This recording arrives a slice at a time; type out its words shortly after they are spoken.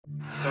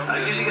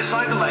using a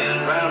cycle lane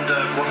around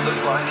what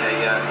looked like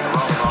a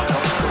rather large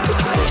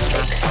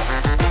obstacle.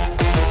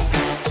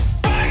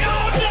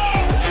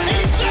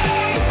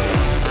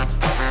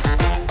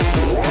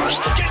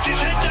 Gets his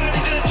head down,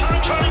 he's in a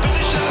time trialing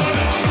position.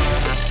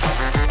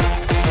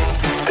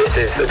 This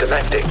is the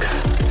Domestiques,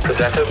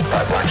 presented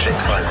by Black Sheep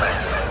Cycling.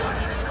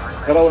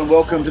 Hello and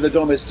welcome to the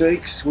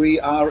Domestiques. We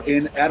are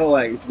in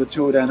Adelaide for the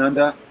Tour Down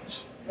Under,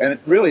 and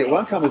it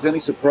won't come as any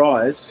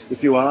surprise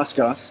if you ask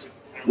us,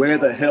 where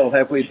the hell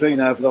have we been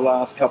over the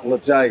last couple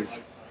of days?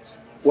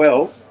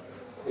 Well,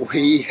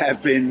 we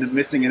have been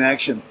missing in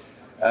action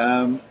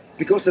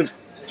because of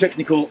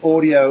technical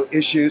audio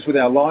issues with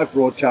our live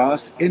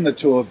broadcast in the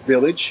Tour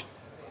Village.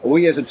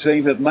 We as a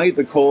team have made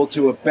the call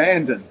to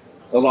abandon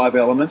the live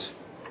element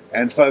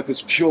and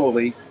focus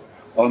purely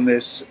on the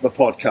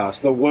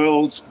podcast, the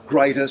world's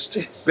greatest,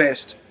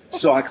 best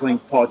cycling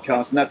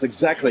podcast. And that's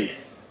exactly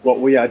what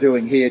we are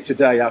doing here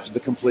today after the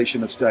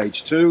completion of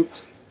stage 2.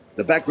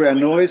 The background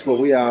noise, well,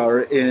 we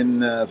are in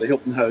the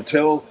Hilton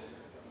Hotel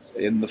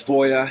in the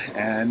foyer,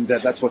 and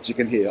that's what you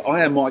can hear.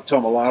 I am Mike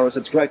Tomalaris.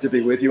 It's great to be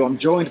with you. I'm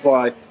joined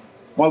by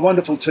my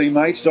wonderful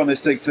teammates,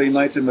 Domestique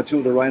teammates, and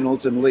Matilda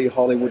Reynolds and Lee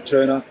Hollywood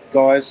Turner.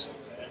 Guys,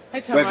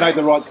 we've made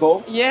the right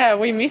call. Yeah,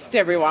 we missed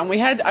everyone.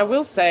 I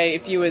will say,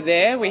 if you were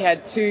there, we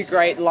had 2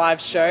 great live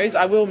shows.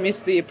 I will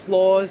miss the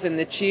applause and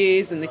the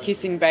cheers and the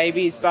kissing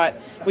babies, but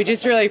we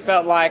just really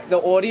felt like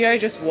the audio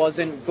just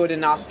wasn't good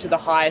enough to the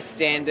highest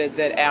standard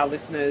that our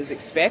listeners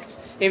expect,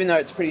 even though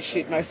it's pretty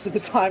shit most of the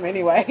time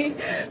anyway.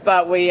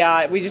 But we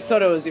just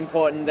thought it was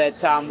important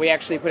that we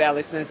actually put our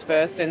listeners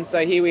first, and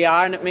so here we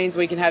are, and it means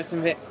we can have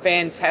some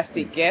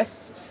fantastic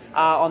guests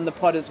on the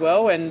pod as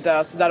well, and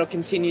so that'll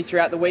continue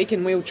throughout the week,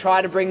 and we'll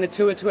try to bring the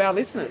tour to our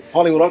listeners.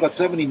 Hollywood, I've got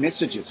so many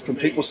messages from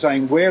people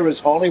saying, where is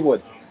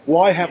Hollywood?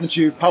 Why haven't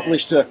you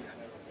published a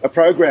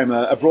program,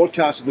 a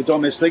broadcast of the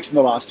Domestiques in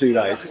the last 2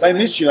 days? They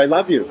miss you, they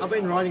love you. I've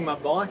been riding my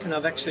bike, and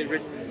I've actually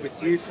ridden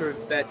with you for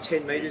about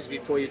 10 metres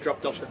before you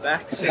dropped off the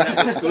back, so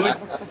that was good.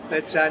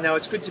 But no,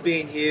 it's good to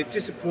be in here.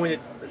 Disappointed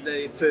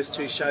the first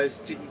 2 shows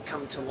didn't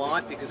come to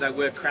light because they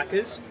were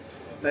crackers.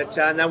 But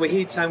no, we're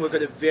here today. We've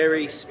got a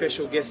very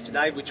special guest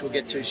today, which we'll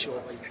get to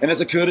shortly. And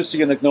as a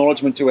courtesy and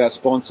acknowledgement to our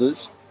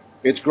sponsors,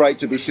 it's great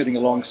to be sitting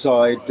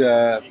alongside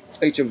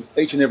each and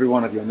every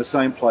one of you in the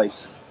same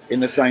place,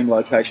 in the same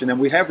location. And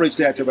we have reached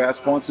out to our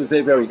sponsors.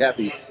 They're very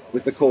happy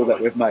with the call that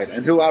we've made.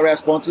 And who are our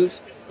sponsors?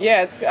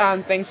 Yeah, it's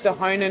thanks to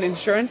Honan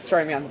Insurance.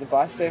 Throw me under the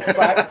bus there.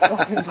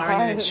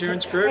 Honan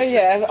Insurance Group.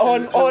 Yeah,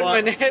 Ord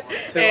Minnet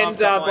and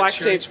Black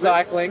Sheep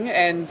Cycling.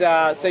 And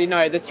so,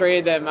 the 3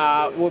 of them,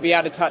 we'll be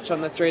able to touch on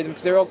the 3 of them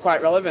because they're all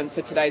quite relevant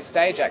for today's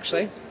stage,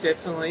 actually.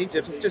 Definitely.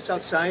 Just I'll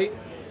say,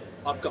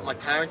 I've got my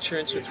car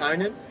insurance with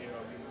Honan.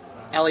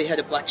 Ali had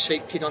a black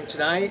sheep kit on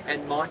today,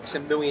 and Mike's a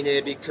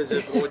millionaire because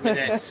of Ord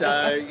Minnet.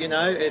 So,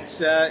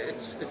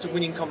 it's a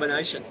winning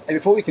combination. And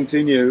before we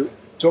continue,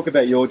 talk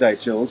about your day,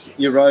 Chills.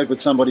 You rode with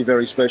somebody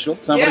very special,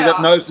 somebody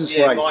that knows this race.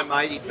 Yeah,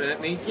 my mate, he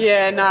burnt me.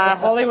 Yeah, no,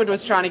 Hollywood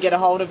was trying to get a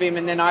hold of him,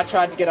 and then I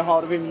tried to get a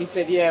hold of him, and he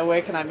said, yeah,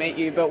 where can I meet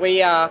you? But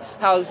I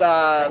was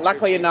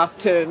luckily enough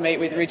to meet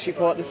with Richie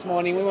Port this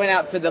morning. We went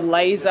out for the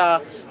laser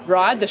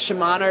ride, the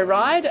Shimano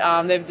ride.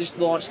 They've just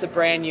launched a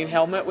brand new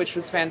helmet, which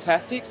was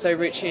fantastic. So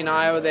Richie and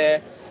I were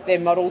their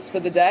models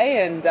for the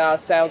day, and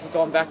sales have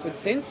gone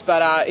backwards since.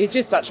 But he's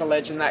just such a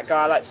legend, that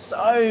guy. Like,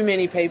 so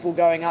many people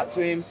going up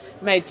to him,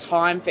 made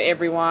time for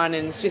everyone,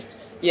 and it's just,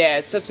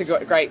 such a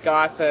great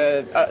guy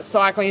for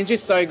cycling. It's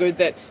just so good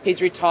that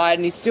he's retired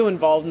and he's still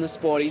involved in the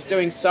sport. He's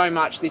doing so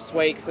much this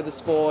week for the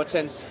sport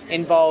and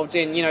involved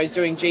in, he's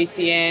doing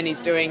GCN,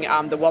 he's doing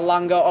the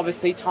Wollonga,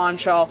 obviously, time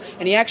trial,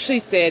 and he actually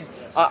said,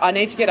 I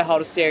need to get a hold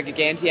of Sarah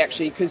Giganti,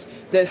 actually, because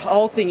the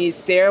whole thing is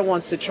Sarah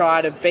wants to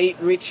try to beat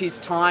Richie's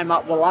time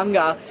up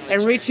Wollonga,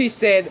 and Richie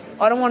said,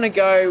 I don't want to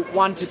go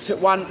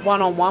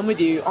one-on-one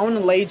with you. I want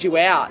to lead you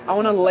out. I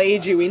want to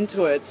lead you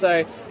into it.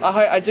 So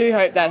I do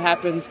hope that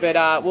happens, but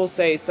we'll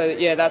see. So,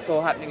 yeah, that's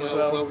all happening as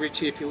well. Well,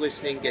 Richie, if you're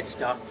listening, get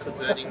stuffed for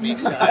burning me.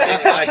 So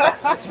anyway,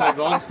 let's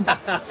move on.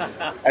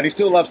 And he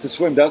still loves to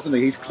swim, doesn't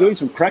he? He's doing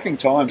some cracking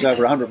times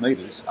over 100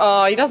 metres.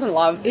 Oh, he doesn't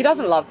love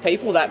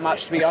people that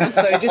much, to be honest,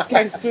 so he just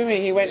goes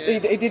swimming. He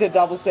did a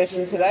double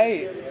session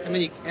today. I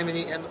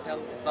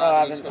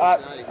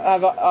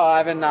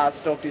haven't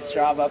stalked his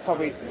Strava,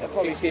 probably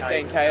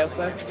 15k or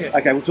so. Yeah.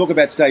 Okay, we'll talk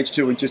about stage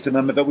 2 in just a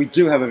moment, but we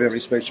do have a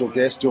very special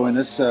guest join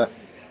us.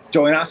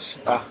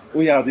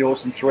 We are the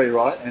Awesome 3,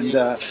 right? And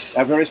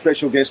our very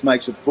special guest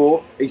makes it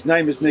 4. His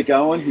name is Nick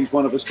Owen. He's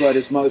one of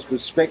Australia's most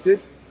respected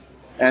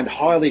and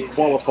highly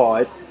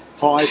qualified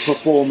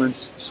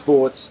high-performance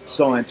sports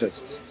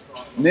scientists.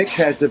 Nick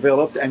has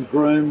developed and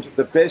groomed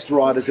the best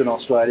riders in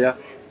Australia.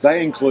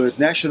 They include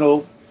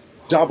national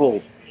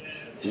double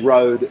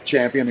road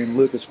champion in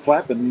Lucas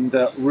Plapp and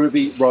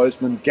Ruby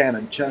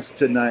Rose-Gannon, just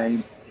to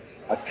name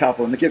a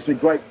couple. And it gives me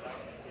great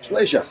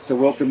pleasure to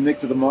welcome Nick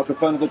to the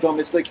microphone of the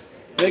Domestiques.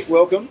 Nick,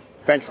 welcome.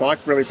 Thanks, Mike.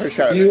 Really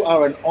appreciate it. You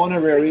are an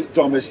honorary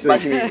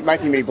Domestique.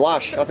 Making me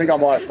blush. I think I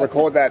might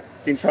record that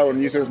intro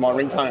and use it as my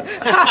ringtone.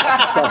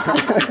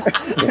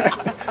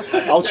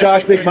 I'll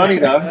charge big money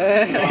though.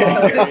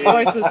 This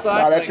voice of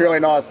cycling. No, that's really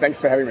nice. Thanks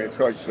for having me. It's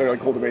really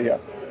cool to be here.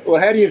 Well,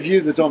 how do you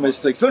view the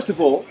Domestiques? First of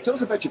all, tell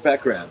us about your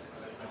background,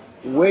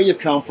 where you've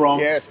come from,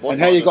 and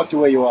how you got to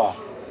where you are.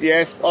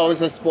 Yes, I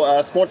was a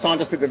sports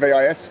scientist at the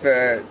VIS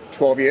for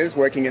 12 years,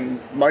 working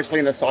mostly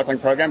in the cycling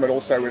program, but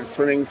also with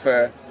swimming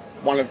for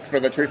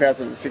the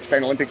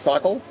 2016 Olympic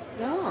cycle.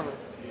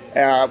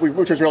 Oh.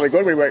 Which was really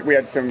good. We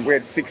had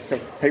 6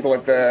 people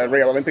at the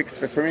Rio Olympics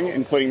for swimming,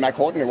 including Mac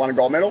Horton, who won a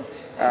gold medal.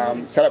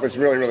 So that was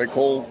really, really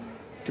cool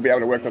to be able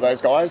to work with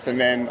those guys. And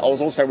then I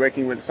was also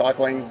working with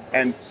cycling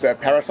and the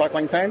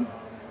paracycling team.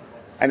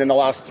 And in the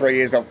last 3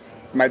 years, I've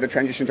made the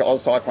transition to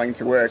Oz Cycling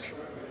to work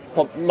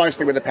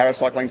mostly with the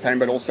paracycling team,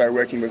 but also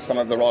working with some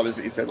of the riders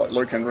that you said, like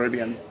Luke and Ruby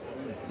and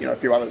a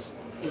few others.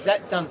 Is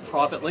that done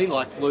privately,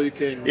 like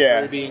Luke and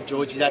Ruby and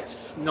Georgie?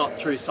 That's not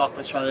through Cycle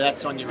Australia,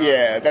 that's on your own?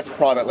 Yeah, that's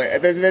privately.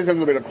 There's a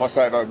little bit of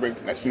crossover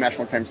with some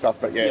national team stuff,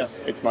 but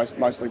it's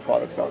mostly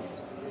private stuff.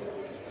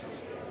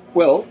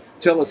 Well,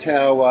 tell us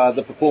how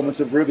the performance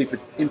of Ruby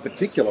in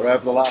particular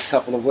over the last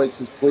couple of weeks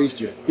has pleased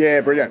you.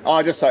 Yeah, brilliant.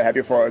 I'm just so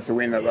happy for her to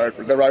win the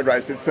road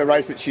race. It's a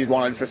race that she's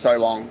wanted for so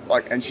long,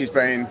 and she's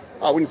been,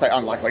 I wouldn't say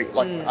unlikely,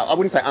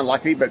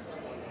 but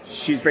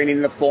she's been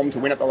in the form to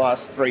win it the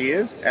last 3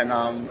 years, and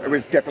it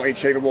was definitely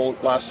achievable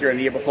last year and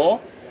the year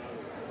before.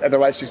 The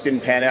race just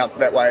didn't pan out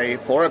that way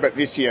for her, but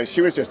this year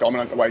she was just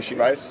dominant the way she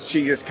raced.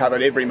 She just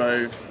covered every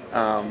move.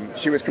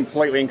 She was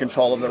completely in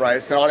control of the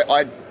race, and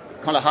I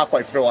kind of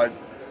halfway through,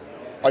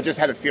 I just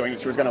had a feeling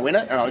that she was going to win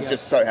it, and I was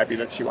just so happy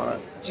that she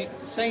won it.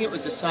 Saying it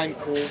was the same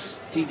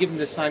course, do you give them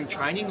the same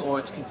training, or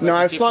it's completely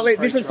different? No, slightly.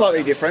 This was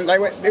slightly different.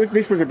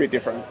 This was a bit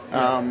different.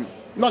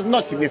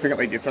 Not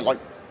significantly different. Like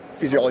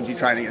physiology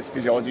training is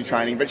physiology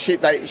training, but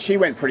she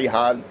went pretty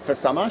hard for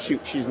summer. She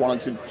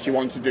wanted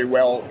to do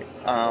well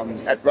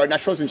at Road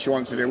Nationals, and she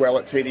wanted to do well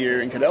at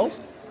TDU and Cadell's.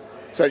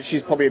 So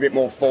she's probably a bit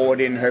more forward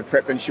in her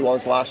prep than she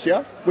was last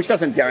year, which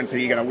doesn't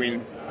guarantee you're going to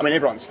win. I mean,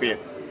 everyone's fit.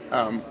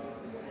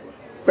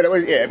 But it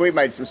was, we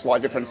made some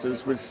slight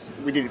differences.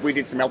 We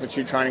did some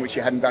altitude training, which she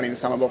hadn't done in the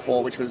summer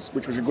before, which was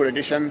a good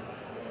addition.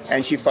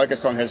 And she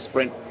focused on her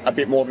sprint a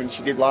bit more than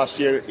she did last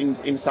year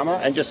in summer,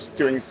 and just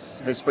doing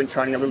her sprint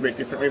training a little bit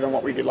differently than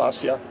what we did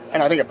last year.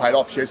 And I think it paid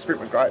off. Her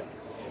sprint was great.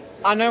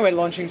 I know we're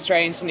launching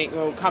straight into Nick.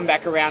 We'll come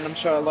back around, I'm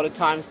sure, a lot of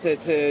times to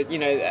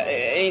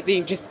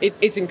anything.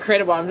 It's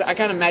incredible. I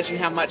can't imagine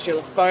how much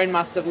your phone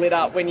must have lit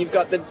up when you've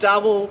got the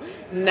double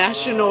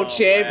national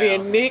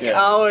champion, Nick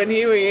Owen.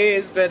 Here he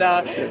is. But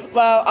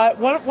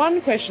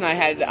one question I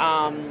had,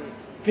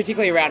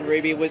 particularly around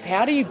Ruby, was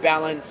how do you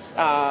balance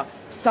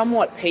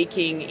somewhat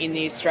peaking in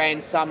the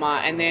Australian summer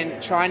and then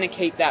trying to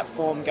keep that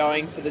form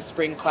going for the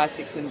spring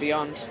classics and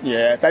beyond?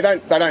 Yeah, they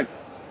don't.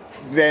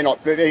 They're not.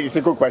 It's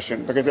a good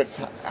question, because it's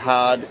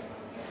hard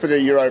for the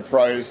Euro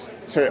pros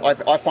to.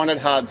 I find it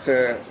hard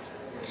to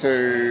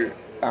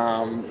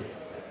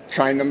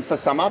train them for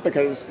summer,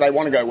 because they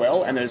want to go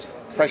well, and there's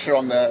pressure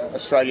on the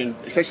Australian,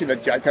 especially the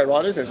JCO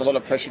riders. There's a lot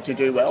of pressure to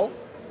do well,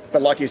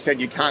 but like you said,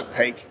 you can't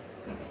peak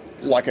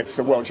like it's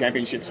the World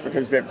Championships,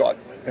 because they've got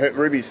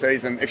Ruby's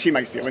season. If she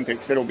makes the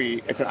Olympics,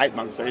 it's an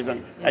 8-month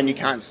season, and you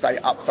can't stay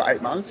up for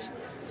 8 months.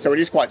 So it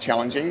is quite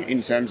challenging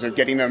in terms of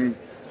getting them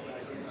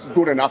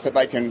good enough that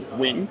they can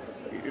win.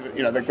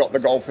 They've got the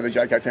goal for the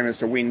JCO team is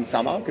to win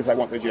summer, because they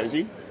want the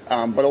jersey,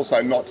 but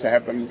also not to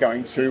have them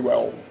going too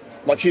well.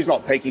 Like, she's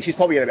not peaking. She's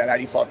probably at about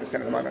 85%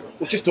 at the moment.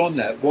 Well, just on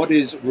that, what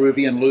is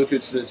Ruby and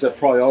Lucas's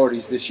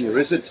priorities this year?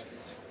 Is it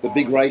the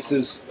big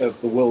races of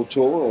the World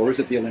Tour, or is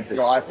it the Olympics?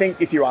 Well, I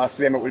think if you ask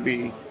them, it would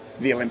be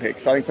the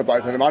Olympics. I think for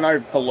both of them. I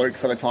know for Luke,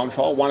 for the time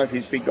trial, one of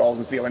his big goals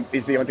is the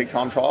Olympic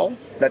time trial.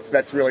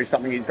 That's really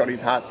something he's got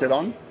his heart set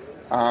on.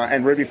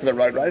 And Ruby for the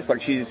road race,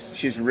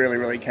 she's really,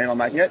 really keen on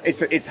making it.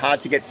 It's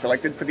hard to get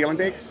selected for the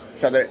Olympics,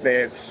 so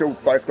they've still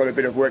both got a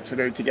bit of work to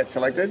do to get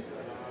selected,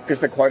 because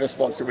the quota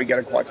spots that we get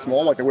are quite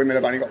small. Like, the women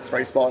have only got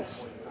 3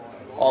 spots.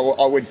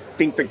 I would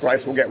think that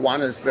Grace will get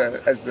 1 as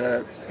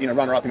the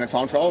runner-up in the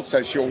time trial,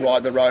 so she'll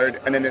ride the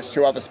road, and then there's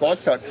 2 other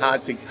spots, so it's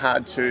hard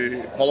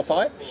to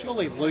qualify.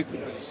 Surely Luke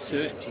would be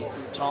certainty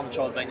from the time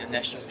trial being a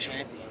national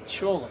champion.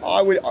 Surely.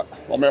 I mean,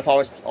 if I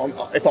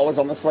was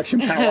on the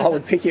selection panel, I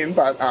would pick him,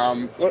 but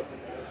look.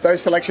 Those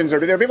selections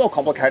they're a bit more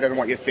complicated than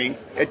what you think.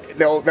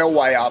 They'll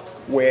weigh up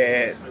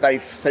where they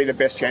see the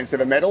best chance of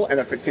a medal, and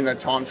if it's in the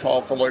time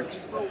trial for Luke,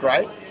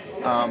 great.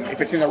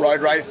 If it's in the road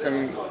race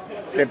and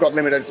they've got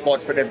limited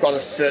spots, but they've got a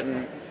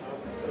certain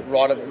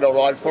rider that they'll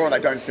ride for, and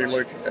they don't see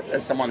Luke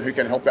as someone who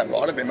can help that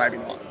rider, then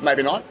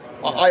maybe not.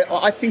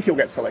 I think he'll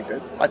get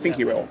selected. I think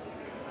he will.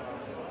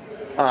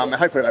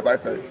 Hopefully they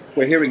both do.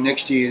 We're hearing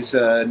next year's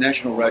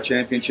National Road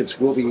Championships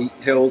will be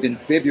held in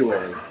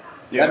February.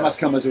 Yeah. That must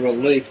come as a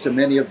relief to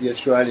many of the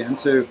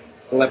Australians who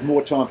will have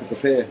more time to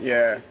prepare.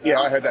 Yeah,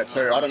 I heard that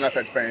too. I don't know if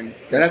that's been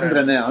confirmed. That hasn't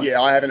been announced. Yeah,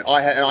 I haven't.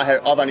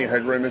 I've only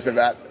heard rumours of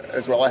that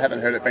as well. I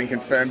haven't heard it being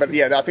confirmed. But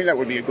yeah, I think that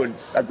would be a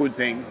good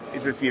thing,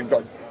 is if you've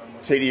got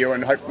TDU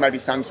and maybe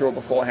Sun Tour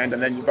beforehand,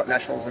 and then you've got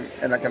Nationals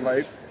and they can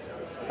leave.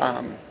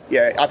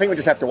 I think we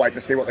just have to wait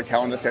to see what the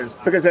calendar says,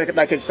 because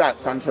they could start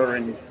Sun Tour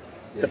in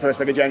the first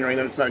week of January,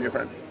 then it's no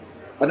different.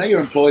 I know you're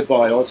employed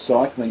by Oz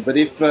Cycling, but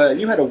if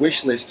you had a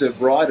wish list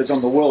of riders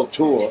on the world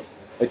tour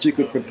that you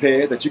could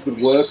prepare, that you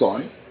could work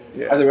on,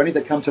 are there any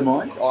that come to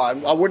mind?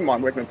 I wouldn't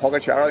mind working with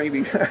Pogacar. I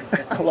think it'd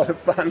be a lot of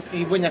fun.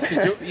 You wouldn't have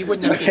to do. You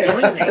wouldn't have to do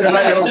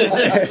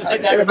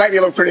anything. It would make me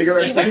look pretty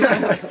good.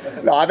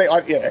 No,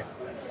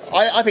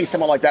 I think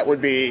someone like that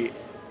would be.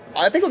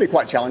 I think it would be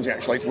quite challenging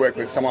actually to work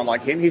with someone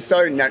like him. He's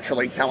so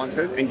naturally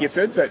talented and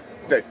gifted that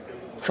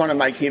trying to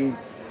make him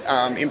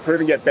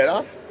improve and get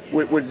better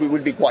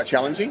would be quite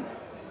challenging.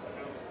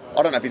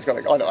 I don't know if he's got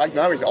I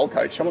know he's an old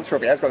coach. I'm not sure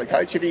if he has got a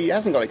coach. If he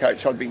hasn't got a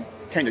coach, I'd be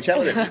keen to chat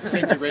with him.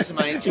 Send your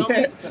resume. And tell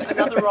me,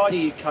 another rider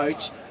you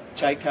coach,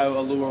 Jayco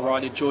Allure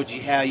rider Georgie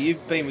Howe.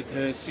 You've been with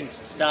her since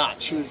the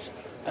start. She was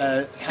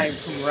came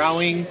from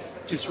rowing,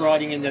 just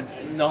riding in the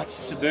Knights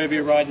of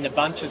Suburbia, riding the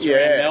bunches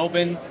around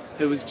Melbourne.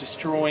 Who was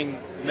destroying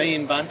me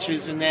in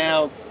bunches, and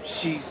now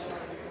she's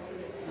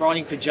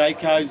riding for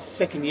Jayco's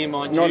second year,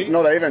 mind you.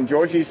 Not even.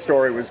 Georgie's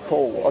story was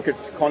cool. Like,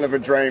 it's kind of a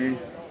dream,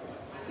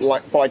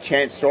 like, by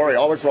chance story.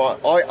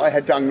 I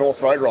had done North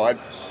Road Ride,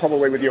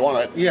 probably with you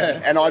on it.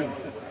 Yeah. And I'm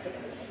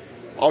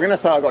going to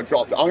say I got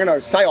dropped. I'm going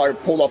to say I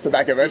pulled off the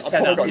back of it. You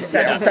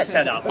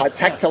set up. I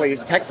tactfully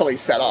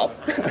set up.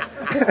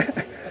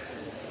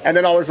 And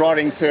then I was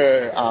riding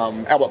to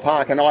Albert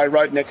Park, and I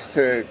rode next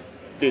to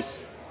this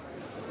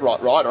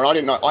rider, and I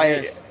didn't know.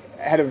 I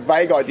had a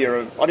vague idea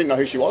of. I didn't know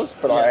who she was,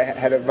 but I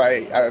had a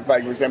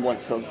vague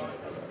resemblance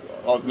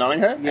of knowing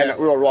her. Yeah. And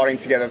we were riding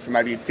together for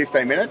maybe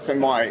 15 minutes,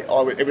 and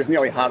it was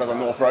nearly harder than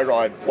North Road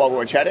Ride while we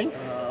were chatting.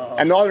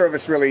 And neither of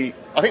us really.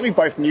 I think we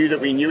both knew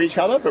that we knew each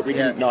other, but we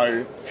didn't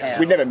know.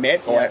 We'd never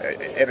met or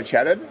ever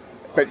chatted.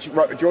 But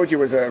Georgie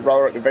was a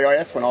rower at the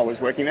VIS when I was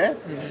working there,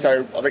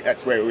 so I think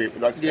that's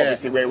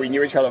obviously where we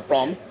knew each other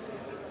from.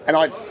 And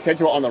I said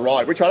to her on the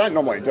ride, which I don't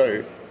normally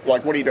do.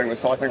 Like, what are you doing with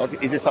cycling?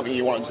 Like, is this something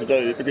you wanted to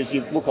do? Because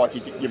you look like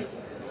you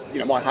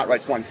my heart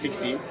rate's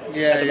 160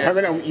 at the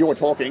moment, and you were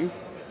talking.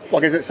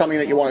 Like, is it something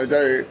that you want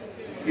to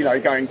do?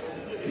 Going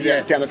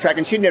down the track.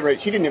 And she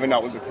didn't even know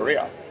it was a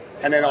career.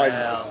 And then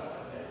I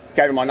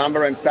gave her my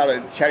number and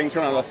started chatting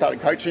to her, and I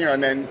started coaching her.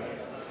 And then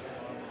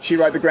she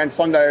rode the Grand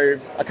Fondo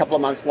a couple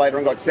of months later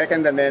and got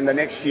second. And then the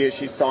next year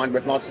she signed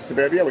with Knights of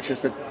Suburbia, which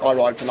is I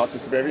ride for Knights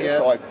of Suburbia. Yeah.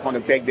 So I kind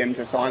of begged them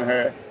to sign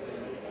her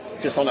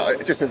just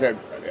as a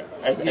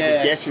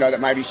guess, that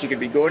maybe she could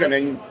be good. And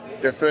then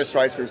the first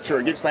race was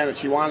Tour of Gippsland that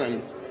she won,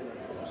 and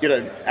did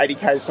an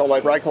 80k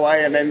solo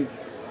breakaway, and then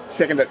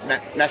second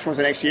at Nationals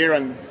the next year,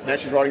 and now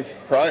she's riding for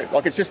pro.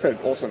 Like, it's just an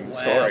awesome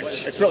story.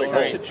 It's really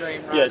cool. Such a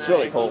dream run, it's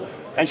really cool.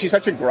 And she's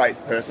such a great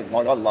person.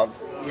 Like, I love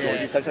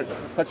Georgie. Such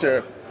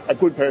a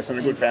good person,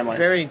 a good family.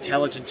 Very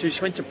intelligent too.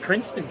 She went to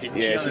Princeton,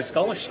 didn't she, on a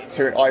scholarship?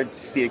 I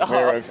steer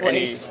clear of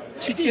any.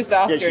 She did. Just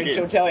ask her and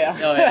she'll tell you.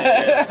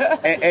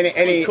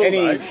 Any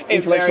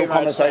intellectual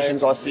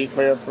conversations so. I steer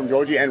clear of from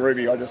Georgie and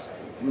Ruby. I just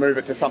move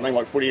it to something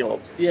like footy or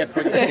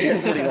footy.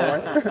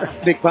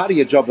 Nick, part of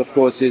your job, of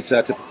course, is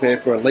to prepare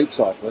for elite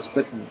cyclists,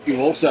 but you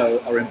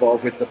also are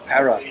involved with the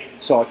para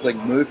cycling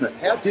movement.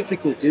 How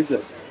difficult is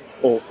it?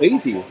 Or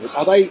easy is it?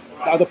 Are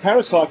the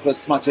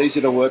paracyclists much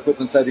easier to work with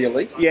than, say, the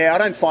elite? Yeah, I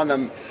don't find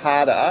them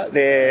harder.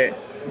 They're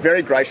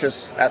very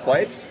gracious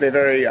athletes. They're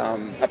very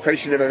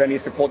appreciative of any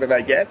support that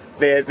they get.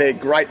 They're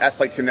great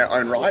athletes in their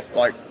own right.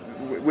 Like,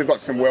 we've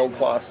got some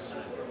absolute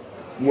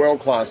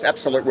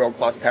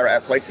world-class para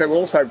athletes. They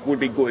also would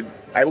be good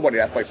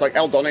able-bodied athletes. Like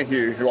Al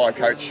Donahue, who I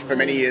coach for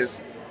many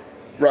years,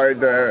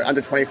 rode the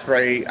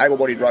under-23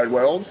 able-bodied road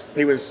worlds.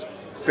 He was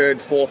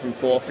third, fourth in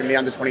the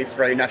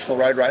under-23 national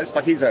road race.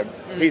 Like, he's a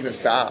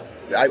star.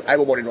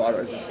 Able-bodied rider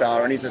is a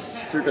star, and he's a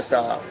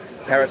superstar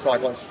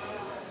paracyclist.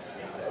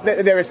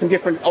 There are some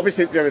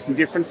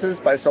differences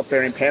based off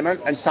their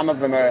impairment, and some of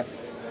them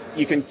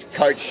you can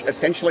coach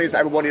essentially as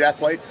able-bodied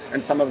athletes,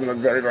 and some of them are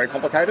very, very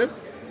complicated.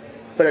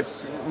 But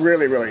it's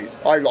really, really,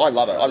 I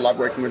love it. I love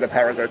working with the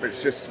para group.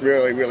 It's just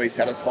really, really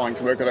satisfying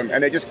to work with them,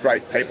 and they're just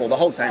great people. The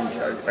whole team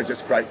are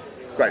just great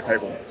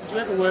people. Did you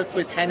ever work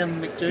with Honan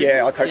McDougall?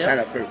 Yeah, I coached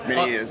Hannah for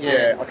many years.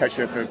 Yeah, I coached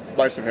her for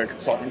most of her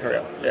cycling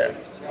career.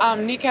 Yeah.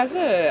 Nick, as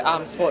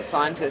a sports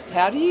scientist,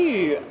 how do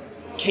you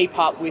keep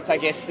up with, I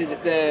guess,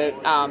 the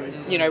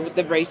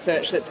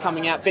research that's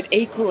coming out, but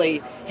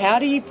equally, how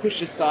do you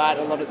push aside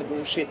a lot of the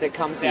bullshit that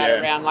comes out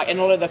around, like, and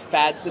a lot of the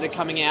fads that are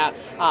coming out?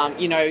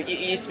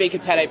 You speak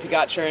of Tadej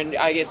Pogacar, and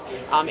I guess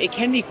it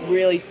can be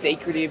really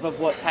secretive of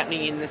what's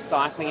happening in the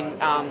cycling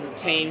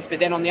teams, but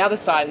then on the other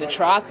side, in the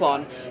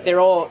triathlon,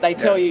 they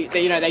tell you,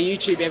 they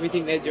YouTube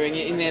everything they're doing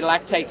in their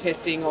lactate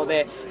testing, or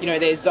their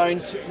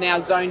zone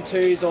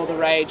 2's all the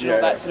rage and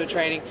all that sort of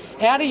training.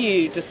 How do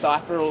you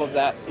decipher all of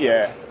that?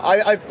 Yeah,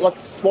 I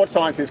like, sports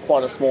science is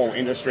quite a small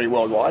industry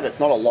worldwide. It's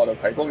not a lot of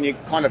people, and you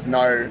kind of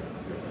know,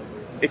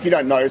 if you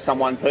don't know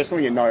someone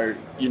personally, you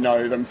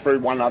know them through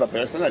one other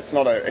person. It's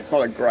not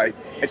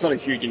a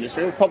huge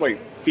industry. There's probably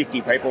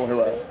 50 people who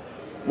are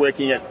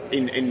working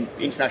in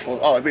international.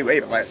 Oh, it'd be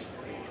even less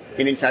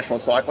in international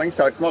cycling.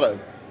 So it's not a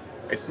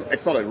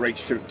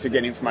reach to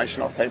get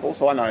information off people.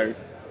 So I know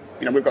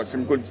we've got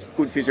some good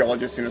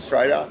physiologists in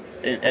Australia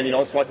and in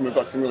Oz, and we've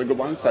got some really good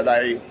ones.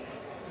 So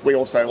we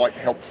also like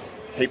help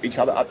keep each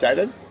other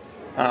updated.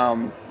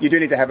 You do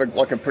need to have a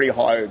pretty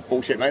high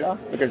bullshit meter,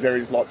 because there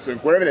is lots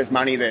of, wherever there's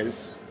money,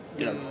 there's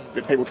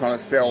the people trying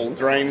to sell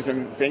dreams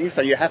and things.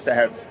 So you have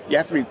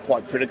to be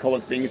quite critical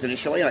of things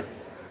initially.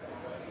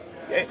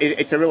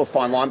 It's a real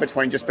fine line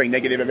between just being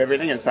negative of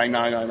everything and saying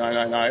no,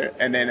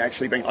 and then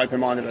actually being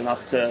open-minded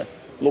enough to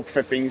look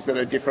for things that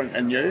are different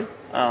and new.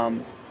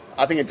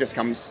 I think it just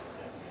comes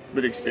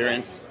with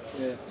experience.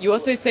 Yeah. You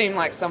also seem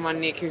like someone,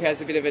 Nick, who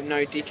has a bit of a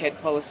no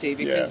dickhead policy,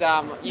 because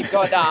you've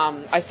got,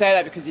 I say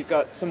that because you've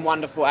got some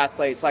wonderful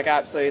athletes. Like, I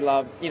absolutely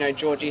love,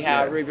 Georgie,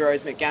 Howe, Ruby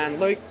Rose-Gannon,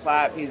 Luke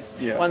Plapp. He's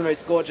one of the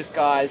most gorgeous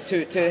guys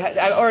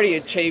to already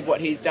achieve what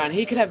he's done.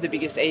 He could have the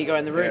biggest ego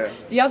in the room. Yeah.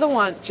 The other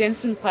one,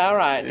 Jensen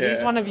Plowright,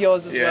 he's one of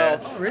yours as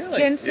well. Oh, really?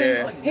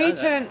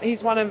 Jensen,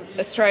 he's one of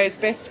Australia's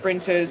best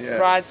sprinters,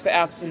 rides for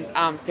Alps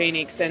and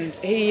Phoenix, and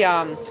he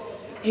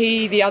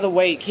the other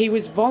week, he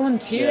was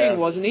volunteering,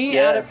 wasn't he,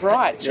 out at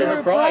Bright?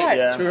 Tour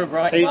Bright.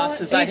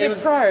 He's a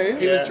pro.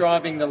 He was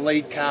driving the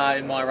lead car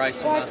in my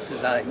race in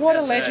Masters 8. What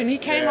a legend. He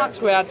came up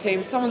to our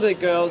team, some of the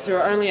girls who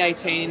are only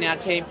 18 in our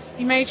team,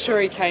 he made sure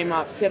he came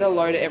up, said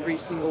hello to every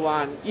single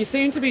one. You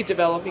seem to be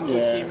developing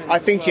good humans. I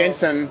think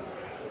Jensen,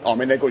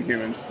 they're good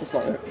humans. It's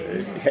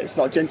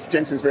not.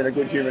 Jensen's been a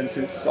good human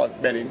since I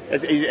met him.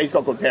 He's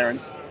got good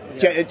parents.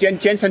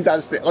 Jensen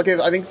does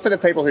I think for the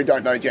people who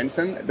don't know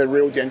Jensen, the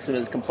real Jensen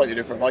is completely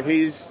different. Like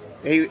he's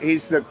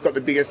got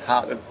the biggest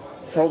heart of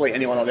probably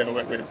anyone I've ever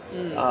worked with.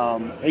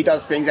 He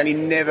does things and he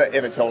never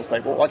ever tells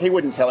people. Like he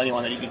wouldn't tell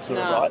anyone that he did tour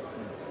right.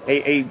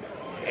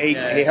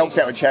 He helps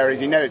out with charities.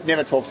 He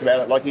never talks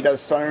about it. Like he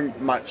does so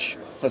much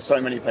for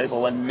so many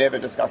people and never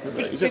discusses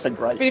it. He's just a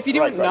great. But if you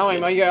didn't know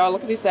him, you go,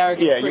 look at this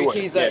arrogant prick.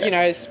 He's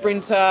a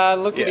sprinter.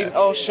 Look at his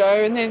old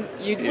show, and then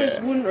you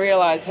just wouldn't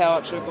realise how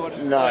much a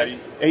gorgeous. No,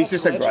 he's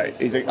just a great.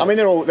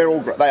 They're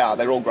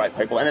all great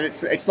people, and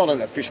it's not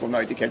an official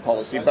no dickhead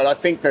policy, but I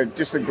think that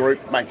just the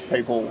group makes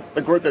people.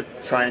 The group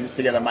that trains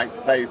together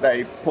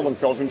they pull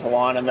themselves into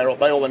line, and they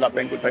all end up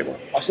being good people.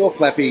 I saw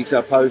Plappy's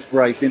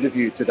post-race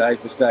interview today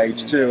for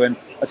Stage 2, and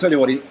I tell you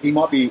what, he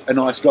might be a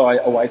nice guy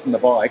away from the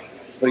bike,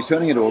 but he's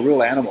turning into a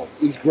real animal.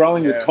 He's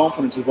growing with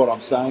confidence is what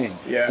I'm saying.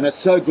 Yeah. And that's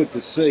so good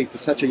to see for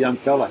such a young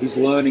fella. He's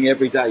learning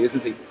every day,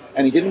 isn't he?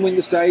 And he didn't win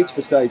the stage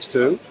for Stage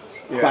 2,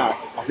 but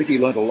I think he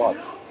learned a lot.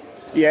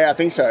 Yeah, I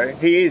think so.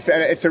 He is,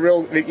 and it's a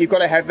real. You've got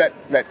to have that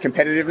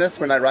competitiveness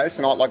when they race,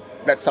 and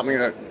that's something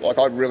that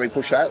I really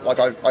push at.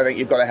 I think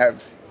you've got to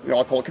have,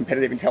 I call it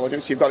competitive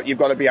intelligence. You've got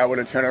to be able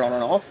to turn it on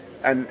and off,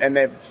 and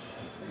they're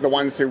the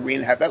ones who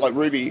win have that. Like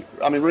Ruby,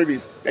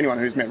 Ruby's, anyone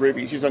who's met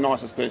Ruby, she's the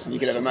nicest person you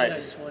could ever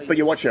meet. So but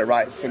you watch her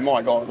race, and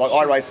my God,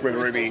 I race with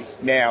Ruby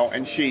now,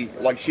 and she's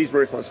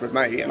ruthless with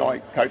me, and I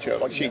coach her.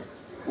 She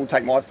will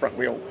take my front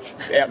wheel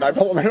out, no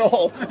problem at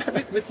all.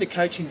 With the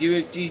coaching,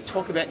 do you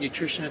talk about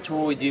nutrition at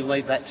all, or do you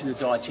leave that to the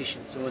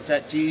dietitians, or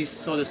do you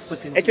sort of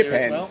slip into there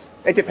as well?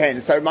 It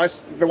depends. So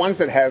the ones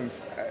that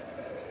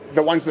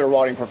are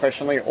riding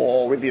professionally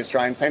or with the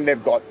Australian team,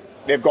 they've got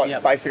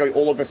basically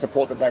all of the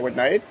support that they would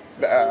need.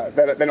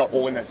 They're not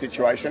all in that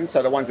situation,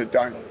 so the ones that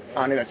aren't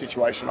in that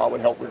situation, I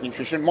would help with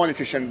nutrition. My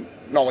nutrition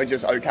knowledge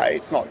is okay.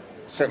 It's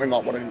certainly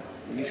not what a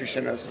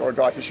nutritionist or a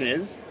dietitian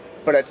is,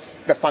 but it's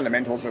the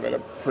fundamentals of it are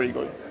pretty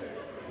good.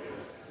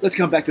 Let's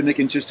come back to Nick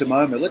in just a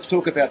moment. Let's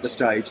talk about the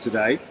stage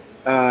today.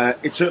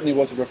 It certainly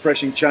was a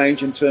refreshing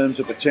change in terms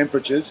of the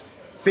temperatures.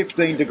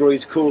 15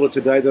 degrees cooler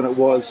today than it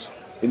was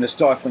in the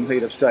stifling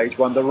heat of Stage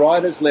 1. The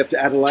riders left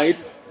Adelaide,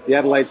 the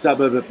Adelaide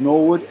suburb of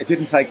Norwood. It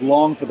didn't take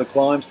long for the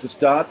climbs to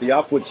start. The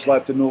upward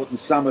slope to Norton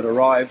Summit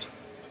arrived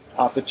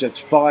after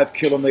just 5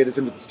 kilometres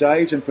into the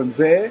stage, and from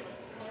there,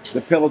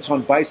 the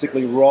peloton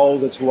basically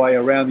rolled its way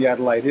around the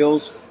Adelaide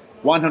Hills,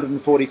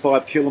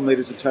 145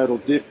 kilometres of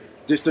total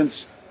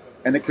distance,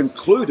 and it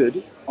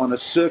concluded on a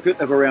circuit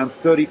of around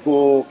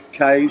 34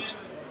 k's,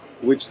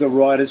 which the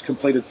riders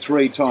completed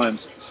 3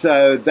 times.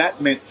 So that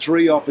meant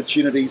 3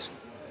 opportunities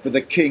for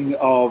the king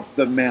of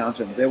the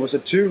mountain. There was a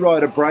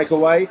 2-rider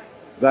breakaway.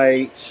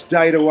 They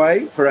stayed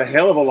away for a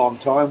hell of a long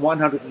time,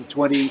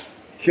 120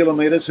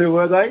 kilometres. Who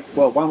were they?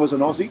 Well, one was an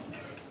Aussie.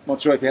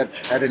 Not sure if he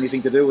had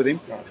anything to do with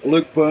him.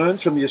 Luke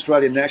Burns from the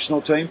Australian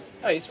national team.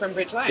 Oh, he's from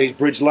Bridge Lane. He's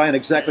Bridge Lane,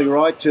 exactly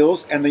right,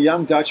 Tills. And the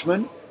young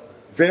Dutchman,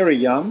 very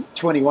young,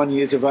 21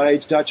 years of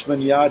age,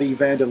 Dutchman Yardi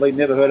van der Lee.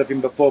 Never heard of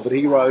him before, but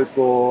he rode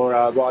for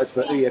rides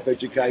for EF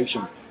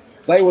Education.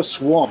 They were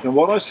swamped, and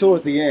what I saw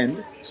at the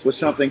end was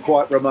something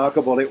quite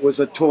remarkable. It was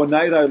a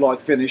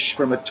tornado-like finish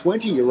from a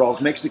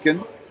 20-year-old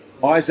Mexican,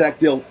 Isaac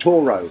Del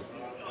Toro,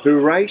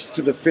 who raced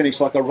to the finish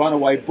like a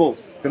runaway bull.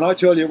 Can I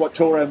tell you what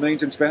Toro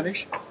means in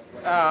Spanish?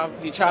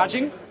 You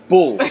charging?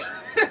 Bull.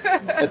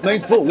 It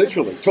means bull,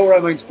 literally.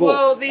 Toro means bull.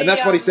 Well, and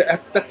that's what he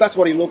said. That's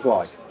what he looked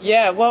like.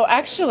 Yeah, well,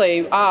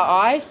 actually,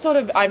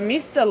 I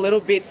missed a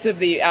little bits of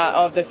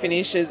the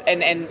finishes,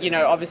 and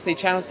obviously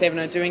Channel 7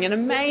 are doing an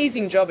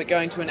amazing job at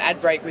going to an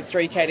ad break with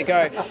 3K to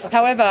go.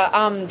 However,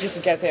 just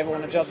in case they ever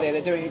want a job there,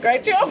 they're doing a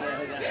great job.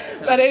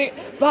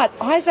 But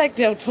Isaac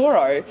Del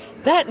Toro,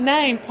 that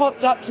name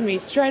popped up to me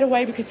straight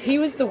away because he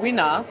was the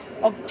winner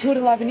of Tour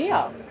de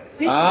l'Avenir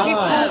this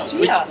past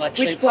year,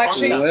 which Black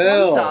Sheep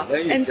Well, sponsor.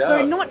 there you And go.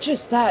 so not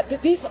just that,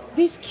 but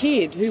this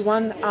kid who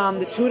won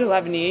the Tour de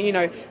l'Avenir, you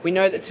know, we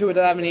know that Tour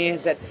de l'Avenir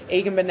has had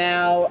Egan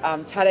Bernal,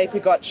 Tadej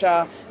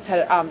Pogacar,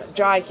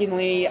 Jai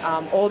Hindley,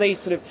 all these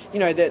sort of, you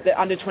know, the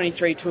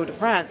under-23 Tour de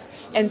France.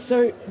 And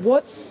so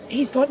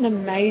he's got an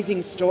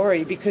amazing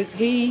story because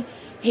he'd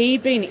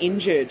been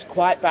injured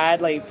quite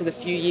badly for the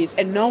few years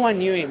and no one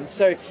knew him.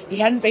 So he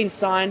hadn't been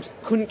signed,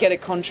 couldn't get a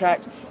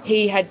contract.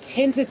 He had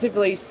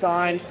tentatively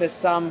signed for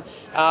some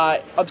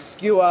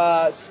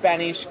obscure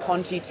Spanish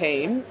Conti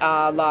team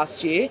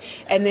last year.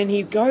 And then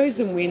he goes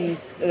and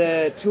wins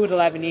the Tour de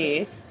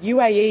l'Avenir.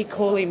 UAE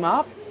call him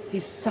up.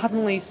 He's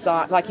suddenly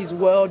signed, like his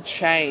world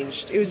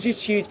changed. It was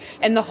just huge.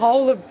 And the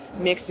whole of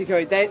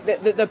Mexico,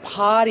 the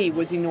party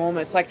was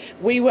enormous. Like,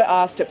 we were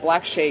asked at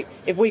Black Sheep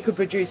if we could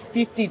produce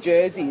 50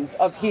 jerseys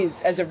of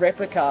his as a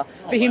replica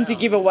for him to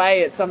give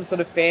away at some sort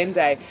of fan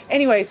day.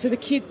 Anyway, so the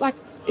kid, like,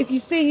 if you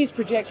see his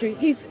trajectory,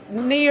 he's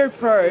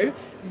neo-pro,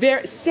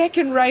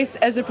 second race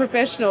as a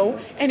professional,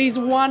 and he's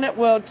won at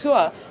World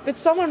Tour. But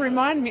someone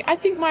reminded me, I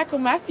think Michael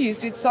Matthews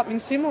did something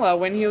similar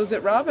when he was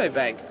at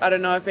Rabobank. I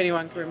don't know if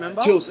anyone can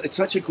remember. Jules, it's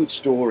such a good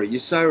story.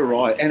 You're so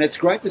right. And it's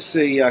great to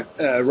see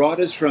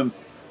riders from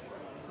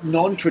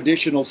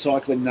non-traditional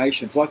cycling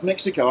nations like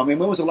Mexico. I mean,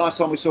 when was the last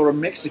time we saw a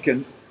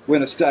Mexican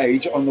win a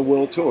stage on the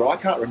World Tour? I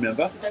can't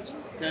remember.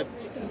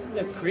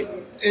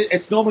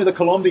 It's normally the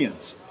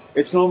Colombians.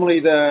 It's normally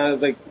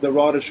the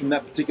riders from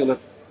that particular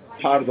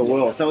part of the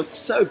world. So it's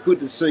so good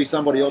to see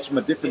somebody else from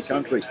a different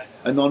country,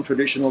 a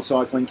non-traditional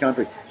cycling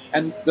country.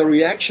 And the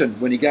reaction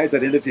when he gave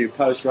that interview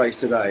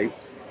post-race today,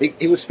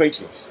 he was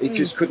speechless. He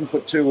just couldn't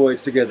put two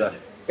words together.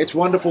 It's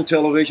wonderful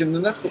television,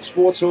 and that's what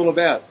sport's all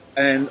about.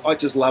 And I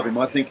just love him.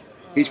 I think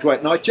he's great.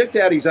 And I checked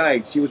out his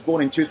age. He was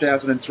born in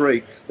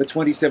 2003, the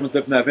 27th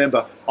of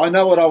November. I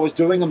know what I was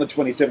doing on the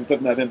 27th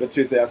of November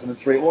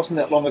 2003. It wasn't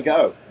that long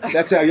ago.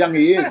 That's how young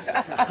he is.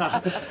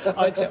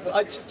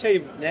 I just tell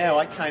you now,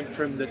 I came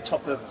from the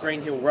top of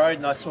Green Hill Road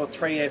and I saw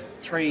three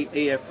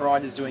EF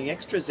riders doing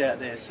extras out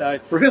there. So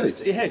Really?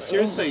 Yeah,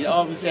 seriously.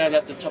 I was out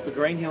at the top of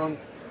Green Hill and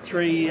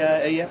three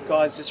EF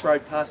guys just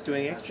rode past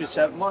doing extras.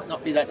 So it might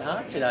not be that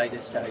hard today at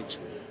this stage.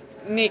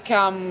 Nick,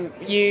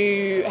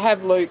 you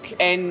have Luke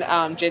and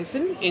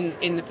Jensen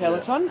in the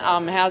peloton.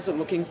 How's it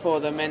looking for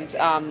them, and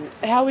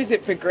how is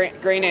it for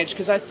Green Edge?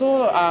 Because I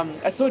saw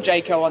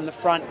Jaco on the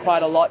front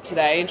quite a lot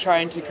today and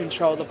trying to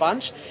control the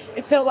bunch.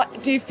 It felt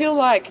like. Do you feel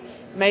like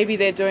maybe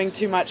they're doing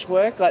too much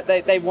work? Like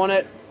they want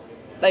it,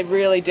 they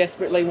really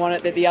desperately want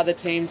it, that the other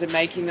teams are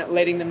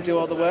letting them do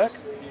all the work?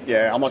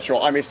 Yeah, I'm not sure.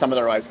 I missed some of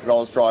the race because I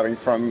was driving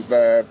from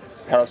the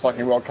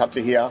Paracycling World Cup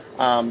to here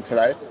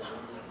today.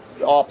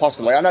 Oh,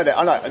 possibly. I know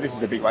this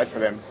is a big race for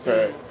them,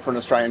 for an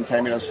Australian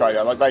team in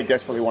Australia. Like, they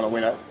desperately want to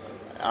win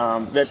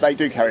it. They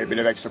do carry a bit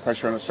of extra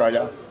pressure in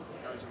Australia.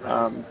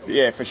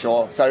 Yeah, for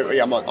sure. So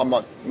yeah, I'm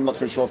not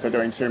too sure if they're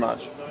doing too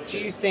much. Do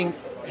you think,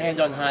 hand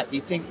on heart, do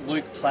you think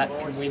Luke Plapp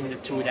can win the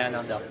Tour Down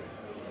Under?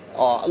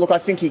 Look, I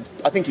think he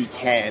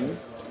can,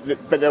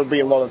 but there'll be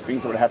a lot of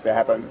things that would have to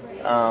happen.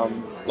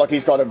 Like,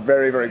 he's got a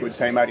very, very good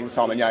teammate in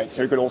Simon Yates,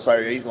 who could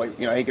also easily,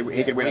 he could win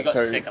it too. He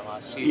got second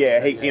last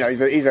year. Yeah,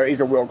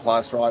 he's a world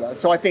class rider.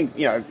 So I think,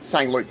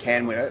 saying Luke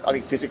can win it, I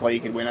think physically he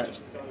can win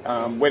it.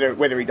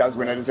 Whether he does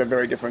win it is a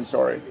very different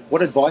story.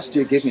 What advice do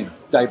you give him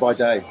day by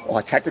day?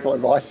 Tactical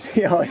advice.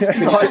 Not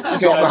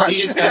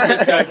You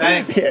just go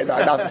bang. Yeah,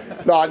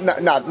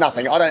 no,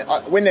 nothing.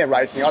 When they're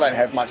racing, I don't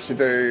have much to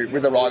do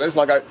with the riders.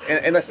 Like,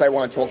 unless they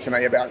want to talk to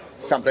me about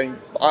something,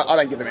 I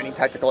don't give them any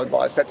tactical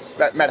advice.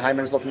 That Matt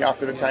Hayman's looking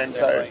after the team,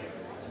 so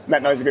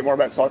Matt knows a bit more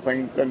about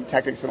cycling and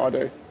tactics than I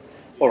do.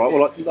 All right,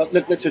 well,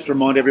 let's just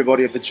remind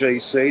everybody of the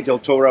GC. Del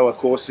Toro, of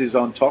course, is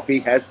on top. He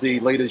has the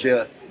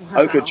Leadership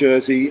Ochre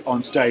jersey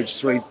on stage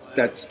 3.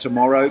 That's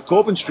tomorrow.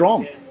 Corbin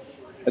Strong,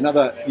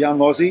 another young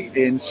Aussie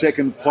in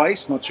second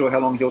place. Not sure how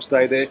long he'll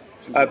stay there.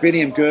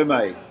 Biniam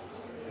Gourmet,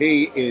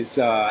 he's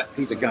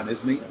a gun,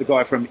 isn't he? The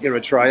guy from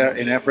Eritrea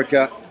in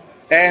Africa.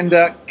 And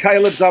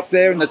Caleb's up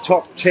there in the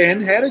top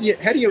 10. How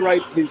do you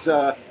rate his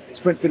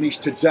sprint finish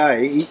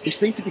today? He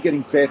seemed to be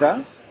getting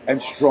better and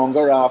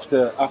stronger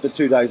after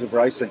 2 days of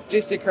racing.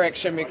 Just a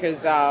correction,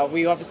 because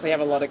we obviously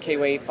have a lot of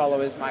Kiwi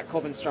followers. Mike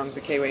Corbin Strong's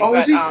a Kiwi, but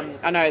is he?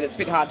 I know that's a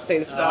bit hard to see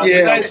the stars with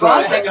Yeah, those so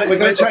glasses. we're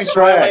going to change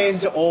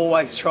Australians flags.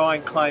 always try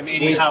and claim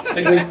any half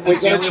piece. We're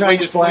going to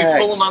change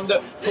flags. We pull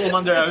them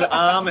under our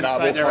arm and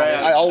say they're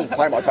ours. I'll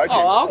play my coaching.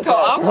 I'll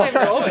claim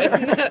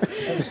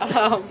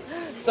it.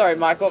 Sorry,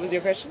 Mike, what was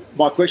your question?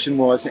 My question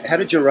was, how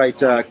did you rate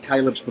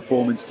Caleb's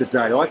performance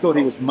today? I thought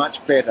he was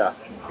much better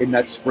in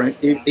that sprint,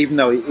 even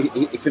though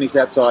he finished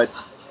outside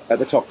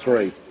the top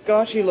 3.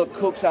 Gosh, he looked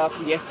cooked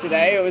after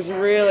yesterday. It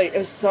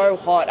was so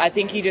hot. I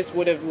think he just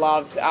would have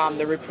loved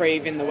the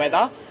reprieve in the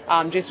weather.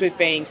 Just with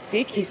being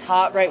sick, his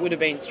heart rate would have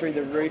been through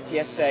the roof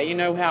yesterday. You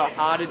know how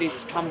hard it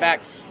is to come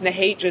back, and the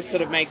heat just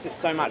sort of makes it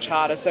so much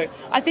harder. So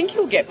I think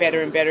he'll get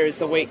better and better as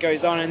the week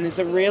goes on, and there's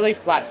a really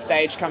flat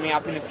stage coming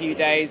up in a few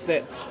days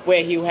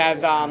where he'll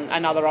have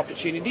another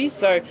opportunity.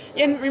 So,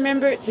 yeah, and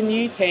remember, it's a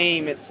new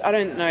team. I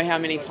don't know how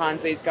many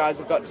times these guys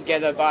have got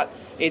together, but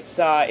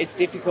it's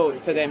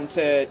difficult for them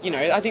to,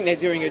 I think they're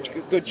doing a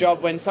good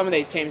job when some of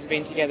these teams have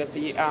been together for,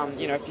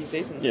 a few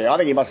seasons. Yeah, I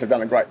think he must have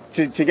done a great...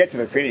 To get to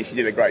the finish, he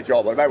did a great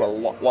job. Like, they were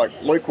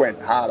Luke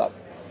went hard up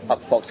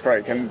Fox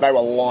Creek, and they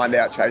were lined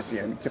out chasing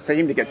him. For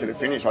him to get to the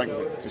finish, I think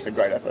it was just a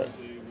great effort.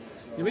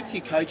 Now, with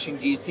your coaching,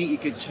 do you think you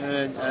could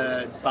turn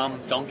a bum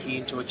donkey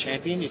into a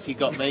champion if you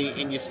got me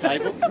in your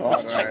stable?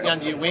 Would you take me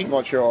under your wing? I'm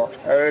not sure.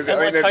 Am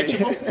I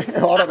coachable?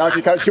 I don't know if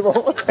you're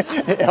coachable.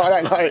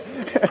 I don't know.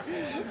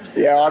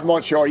 Yeah, I'm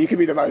not sure. You could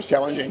be the most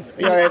challenging.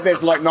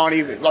 There's like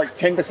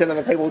 10% of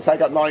the people take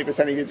up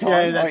 90% of your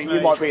time. Yeah, that's you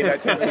might be in that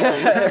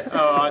 10%.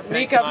 All right,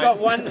 thanks, Nick, I've got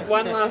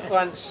one last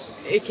one.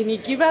 Can you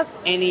give us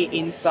any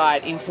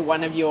insight into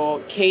one of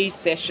your key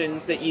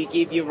sessions that you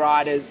give your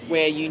riders,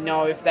 where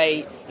if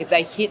they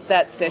hit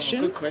that session,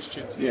 good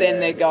question.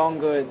 Then they're going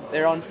good.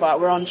 They're on fire.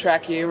 We're on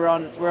track here. We're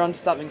on to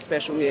something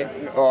special here.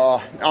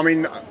 I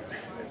mean,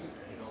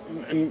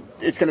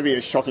 it's going to be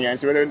a shocking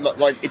answer, but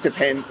it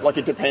depends.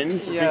 It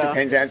depends. It's a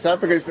depends answer,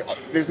 because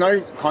there's no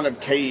kind of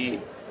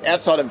key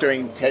outside of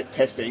doing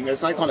testing.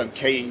 There's no kind of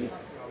key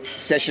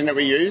session that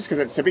we use, because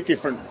it's a bit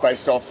different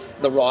based off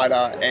the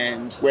rider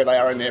and where they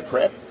are in their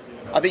prep.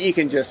 I think you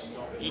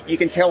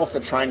can tell off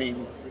the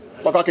training.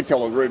 Like, I can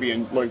tell that Ruby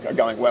and Luke are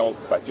going well,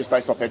 but just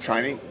based off their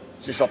training,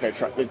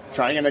 the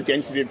training and the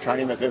density of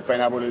training that they've been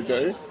able to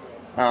do.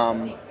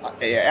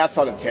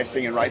 Outside of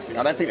testing and racing,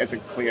 I don't think there's a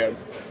clear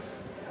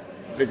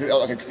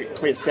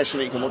session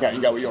that you can look at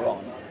and go, well, you're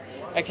on.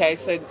 Okay,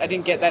 so I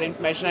didn't get that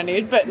information I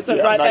need, but so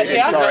Yeah, write no, that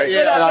yeah, down. sorry.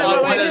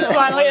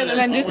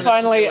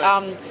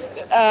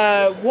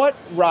 What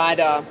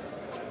rider?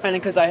 And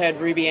because I heard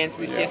Ruby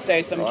answer this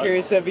yesterday, so I'm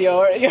curious of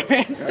your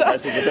answer. Okay,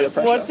 this is a bit of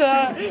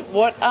pressure.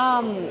 What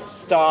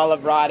style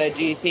of rider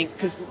do you think?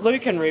 Because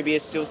Luke and Ruby are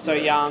still so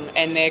young,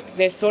 and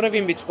they're sort of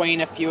in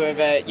between a few of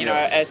a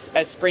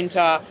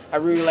sprinter, a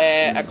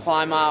rouleur, a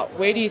climber.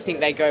 Where do you think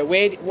they go?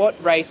 What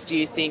race do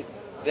you think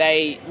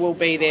they will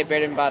be their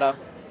bread and butter?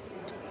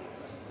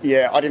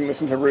 Yeah, I didn't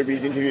listen to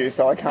Ruby's interview,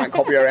 so I can't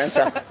copy her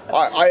answer.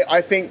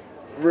 I think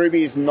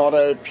Ruby's not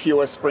a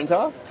pure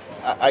sprinter.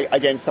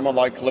 Against someone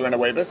like Lorena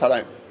Wiebes, I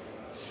don't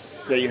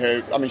see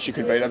her. I mean, she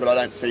could beat her, but I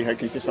don't see her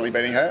consistently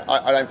beating her.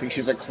 I don't think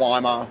she's a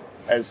climber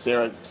as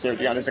Sarah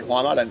Gion is a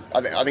climber.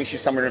 I think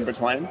she's somewhere in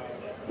between.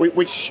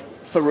 Which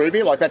for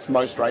Ruby, that's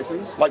most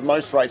races.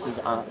 Most races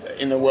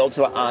in the World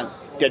Tour aren't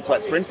dead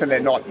flat sprints, and they're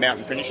not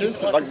mountain finishes.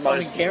 It's like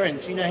Simon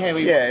Gerrans, you know how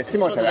he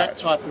similar to that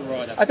type of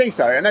rider. I think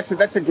so, and that's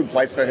a good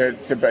place for her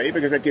to be,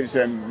 because it gives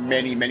her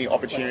many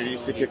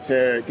opportunities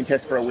to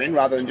contest for a win,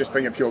 rather than just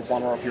being a pure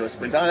climber or a pure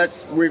sprinter.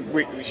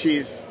 And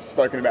she's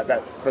spoken about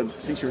that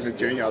since she was a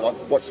junior.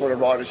 What sort of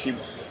rider she.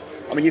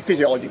 I mean, your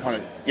physiology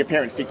your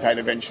parents dictate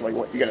eventually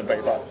what you're going to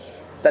be, but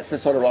that's the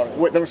sort of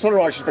rider. The sort of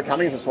rider she's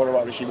becoming is the sort of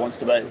rider she wants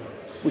to be,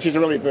 which is a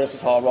really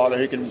versatile rider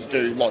who can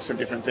do lots of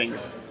different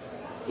things.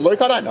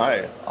 Luke, I don't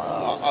know.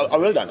 I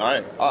really don't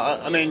know.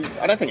 I mean,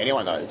 I don't think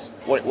anyone knows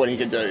what he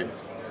can do,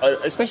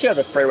 especially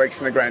over 3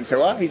 weeks in the Grand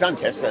Tour. He's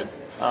untested.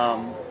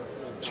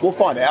 We'll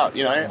find out.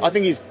 I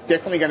think he's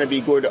definitely going to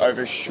be good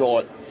over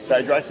short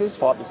stage races,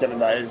 5 to 7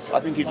 days. I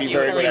think he'd be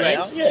very good at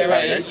now.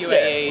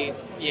 UAE,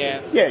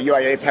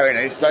 UAE,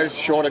 Paris-Nice. Those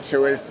shorter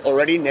tours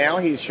already now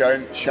he's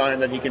shown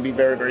that he can be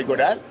very, very good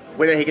at.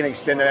 Whether he can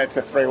extend that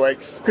to 3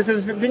 weeks, because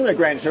the thing with the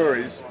Grand Tour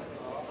is,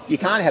 you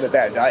can't have a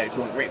bad day if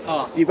you want to win.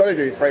 You've got to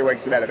do 3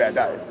 weeks without a bad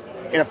day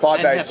in a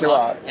 5-day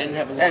tour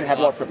and have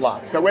lots of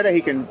luck. So whether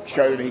he can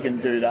show that he can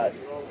do that,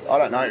 I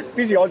don't know.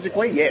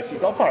 Physiologically, yes,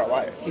 he's not far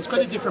away. He's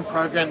got a different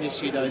program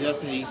this year, though,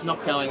 doesn't he? He's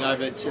not going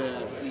over to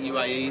the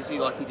UAE, is he,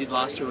 like he did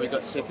last year where he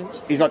got second?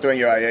 He's not doing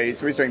UAE,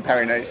 so he's doing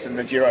Paris-Nice, and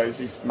the Giro is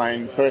his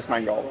first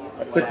main goal.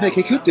 But Nick,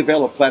 he could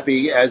develop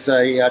Plappy as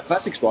a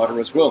classics rider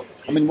as well.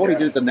 I mean, what he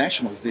did at the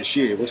Nationals this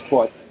year was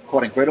quite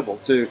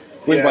incredible to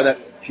win by that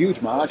huge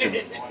margin.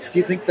 Do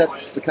you think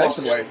that's the case?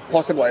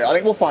 Possibly. I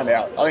think we'll find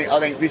out. I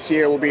think this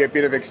year will be a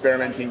bit of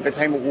experimenting. The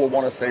team will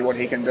want to see what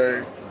he can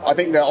do. I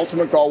think the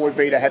ultimate goal would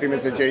be to have him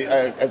as a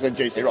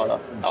GC rider,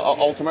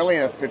 ultimately,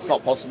 and if it's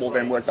not possible,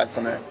 then work back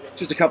from there.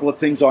 Just a couple of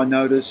things I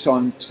noticed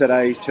on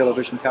today's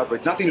television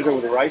coverage. Nothing to do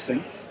with the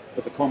racing,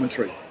 but the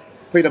commentary.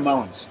 Peter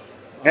Mullins.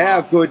 How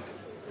good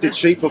did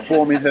she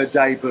perform in her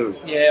debut?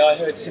 Yeah, I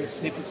heard some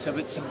snippets of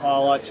it, some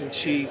highlights, and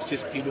she's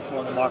just beautiful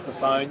on the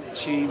microphone.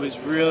 She was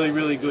really,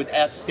 really good,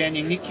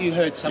 outstanding. Nick, you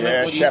heard some of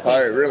it. Yeah,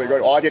 chapeau, really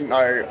good. I didn't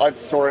know. I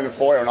saw her in the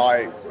foyer, and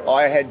I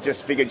had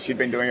just figured she'd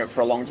been doing it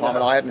for a long time,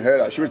 and I hadn't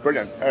heard her. She was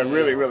brilliant.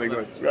 Really, really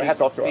good.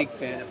 Hats off to her. Big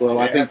fan of Well,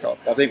 her.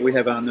 I think we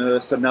have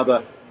unearthed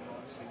another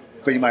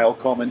female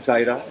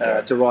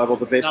commentator to rival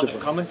the best of Another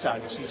them.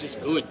 commentator, she's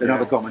just good.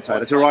 Another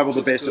commentator to rival the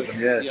Just best of good.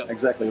 them. Yeah, Yep.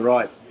 exactly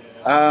right.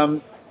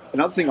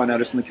 Another thing I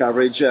noticed in the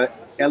coverage,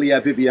 Elio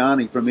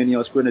Viviani from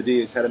Ineos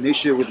Grenadiers had an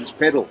issue with his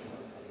pedal,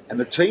 and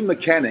the team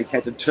mechanic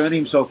had to turn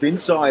himself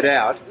inside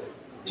out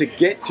to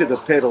get to the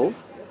pedal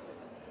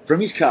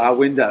from his car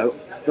window,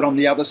 but on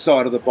the other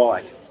side of the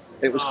bike.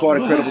 It was quite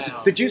incredible.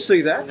 wow. Did you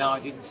see that? No, I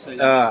didn't see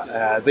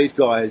that. These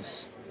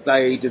guys,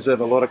 they deserve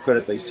a lot of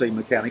credit, these team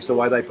mechanics, the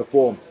way they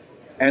perform.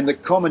 And the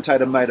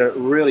commentator made a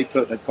really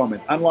pertinent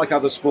comment. Unlike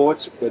other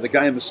sports where the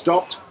game has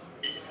stopped,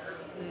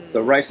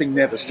 the racing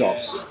never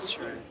stops. That's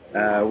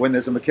true. When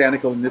there's a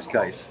mechanical in this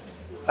case.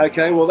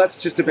 Okay, well, that's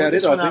just about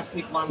Just it, want to I ask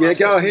think. Nick one Yeah, last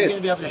go question. You're ahead.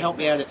 going to be able to help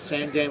me out at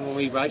Sandown when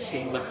we race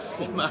in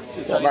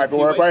Masters. Well, mate, but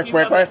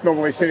we're both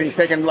normally sitting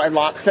second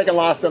last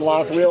and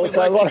last wheel, so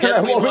I don't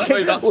know what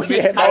we can do.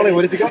 Yeah,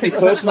 Hollywood, if you've got any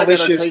personal make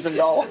it a issues, season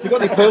goal. if you've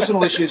got any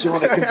personal issues you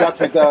want to conduct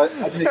with,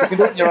 you can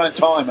do it in your own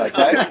time,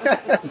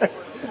 okay?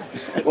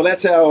 Well,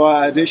 that's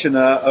our edition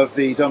of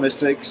the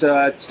Domestiques.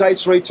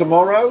 Stage 3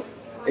 tomorrow.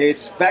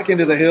 It's back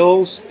into the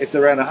hills. It's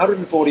around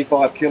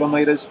 145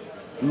 kilometres.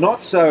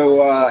 Not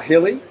so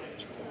hilly,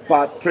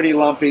 but pretty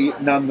lumpy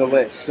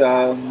nonetheless.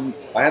 I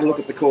had a look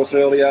at the course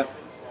earlier.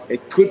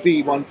 It could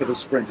be one for the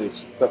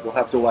sprinters, but we'll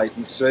have to wait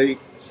and see.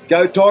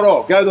 Go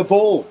Toro, go the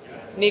ball.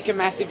 Nick, a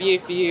massive year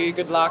for you.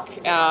 Good luck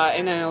in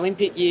an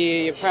Olympic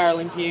year. You're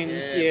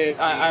Paralympians.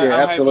 I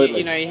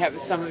absolutely. hope you have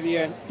some of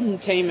your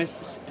team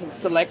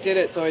selected.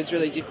 It's always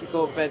really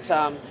difficult, but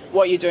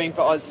what you're doing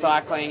for Oz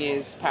cycling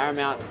is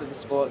paramount for the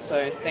sport.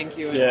 So thank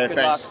you and good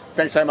thanks. luck.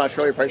 Thanks so much.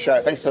 Really appreciate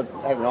it. Thanks for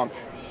having me on.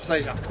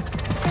 Pleasure.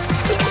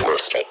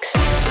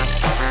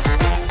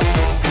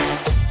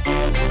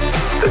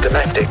 The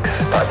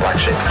Domestiques by Black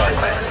Sheep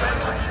Cycling.